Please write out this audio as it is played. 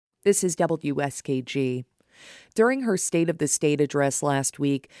This is WSKG. During her State of the State address last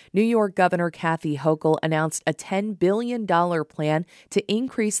week, New York Governor Kathy Hochul announced a $10 billion plan to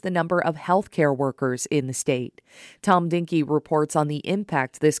increase the number of healthcare workers in the state. Tom Dinky reports on the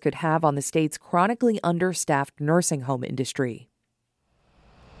impact this could have on the state's chronically understaffed nursing home industry.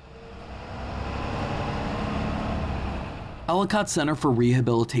 Ellicott Center for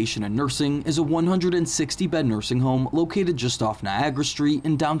Rehabilitation and Nursing is a 160-bed nursing home located just off Niagara Street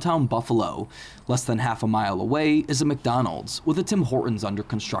in downtown Buffalo. Less than half a mile away is a McDonald's, with a Tim Hortons under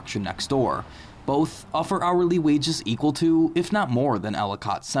construction next door. Both offer hourly wages equal to, if not more than,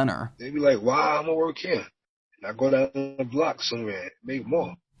 Ellicott Center. They be like, wow, I'm gonna work here. And I go down the block somewhere and make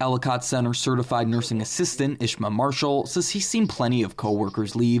more. Ellicott Center certified nursing assistant Ishma Marshall says he's seen plenty of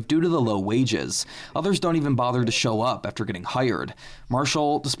coworkers leave due to the low wages. Others don't even bother to show up after getting hired.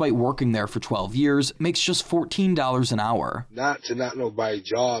 Marshall, despite working there for 12 years, makes just $14 an hour. Not to not nobody's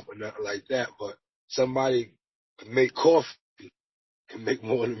job or nothing like that, but somebody can make coffee, can make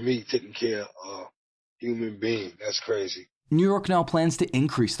more than me taking care of a human being. That's crazy. New York now plans to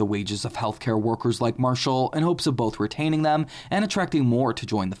increase the wages of healthcare workers like Marshall in hopes of both retaining them and attracting more to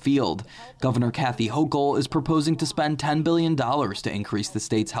join the field. Governor Kathy Hochul is proposing to spend $10 billion to increase the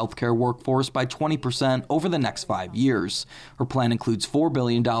state's healthcare workforce by 20% over the next 5 years. Her plan includes $4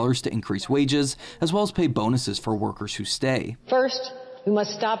 billion to increase wages, as well as pay bonuses for workers who stay. First, we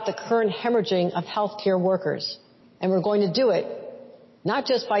must stop the current hemorrhaging of healthcare workers. And we're going to do it not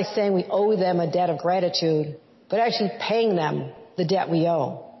just by saying we owe them a debt of gratitude, but actually paying them the debt we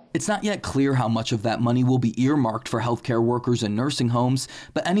owe. It's not yet clear how much of that money will be earmarked for healthcare workers in nursing homes,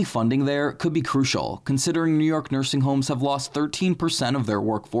 but any funding there could be crucial, considering New York nursing homes have lost 13% of their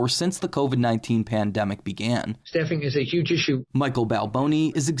workforce since the COVID-19 pandemic began. Staffing is a huge issue. Michael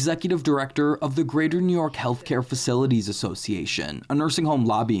Balboni is executive director of the Greater New York Healthcare Facilities Association, a nursing home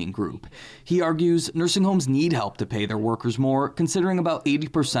lobbying group. He argues nursing homes need help to pay their workers more, considering about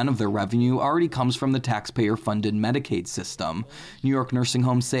 80% of their revenue already comes from the taxpayer-funded Medicaid system. New York nursing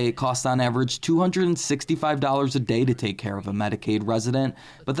homes say it costs on average $265 a day to take care of a Medicaid resident,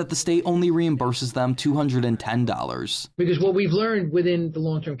 but that the state only reimburses them $210. Because what we've learned within the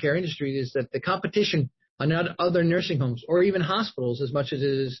long-term care industry is that the competition on other nursing homes or even hospitals, as much as it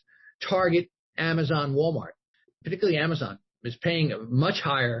is Target, Amazon, Walmart, particularly Amazon, is paying a much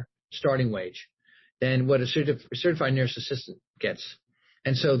higher starting wage than what a certified nurse assistant gets.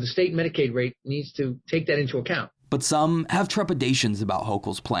 And so the state Medicaid rate needs to take that into account. But some have trepidations about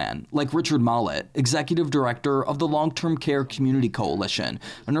Hochul's plan, like Richard Mollett, executive director of the Long-Term Care Community Coalition,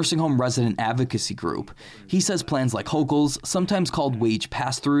 a nursing home resident advocacy group. He says plans like Hochul's, sometimes called wage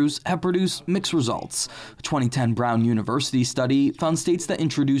pass-throughs, have produced mixed results. A 2010 Brown University study found states that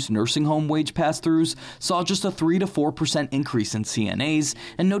introduced nursing home wage pass-throughs saw just a 3 to 4% increase in CNAs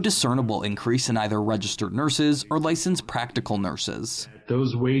and no discernible increase in either registered nurses or licensed practical nurses.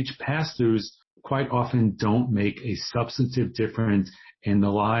 Those wage pass-throughs quite often don't make a substantive difference in the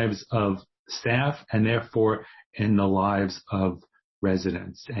lives of staff and therefore in the lives of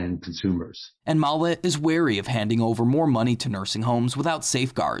residents and consumers. And Mollett is wary of handing over more money to nursing homes without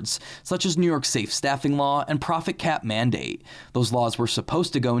safeguards, such as New York's safe staffing law and profit cap mandate. Those laws were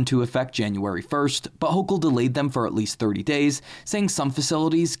supposed to go into effect January 1st, but Hochul delayed them for at least 30 days, saying some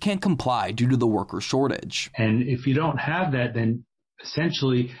facilities can't comply due to the worker shortage. And if you don't have that, then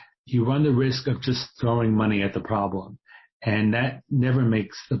essentially you run the risk of just throwing money at the problem, and that never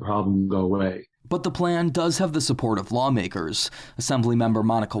makes the problem go away. But the plan does have the support of lawmakers. Assemblymember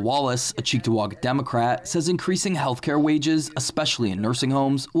Monica Wallace, a Cheektowaga Democrat, says increasing healthcare wages, especially in nursing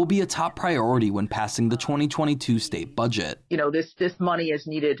homes, will be a top priority when passing the 2022 state budget. This money is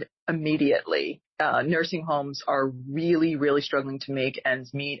needed immediately. Nursing homes are really struggling to make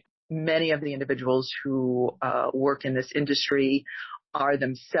ends meet. Many of the individuals who work in this industry are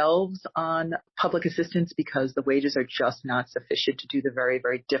themselves on public assistance because the wages are just not sufficient to do the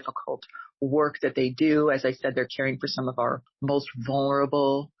very difficult work that they do. As I said, they're caring for some of our most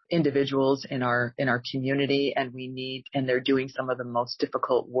vulnerable individuals in our community, and they're doing some of the most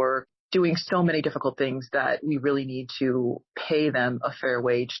difficult work, doing so many difficult things that we really need to pay them a fair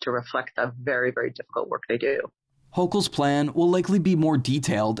wage to reflect the very difficult work they do. Hochul's plan will likely be more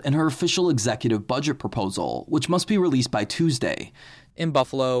detailed in her official executive budget proposal, which must be released by Tuesday. In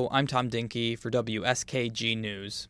Buffalo, I'm Tom Dinky for WSKG News.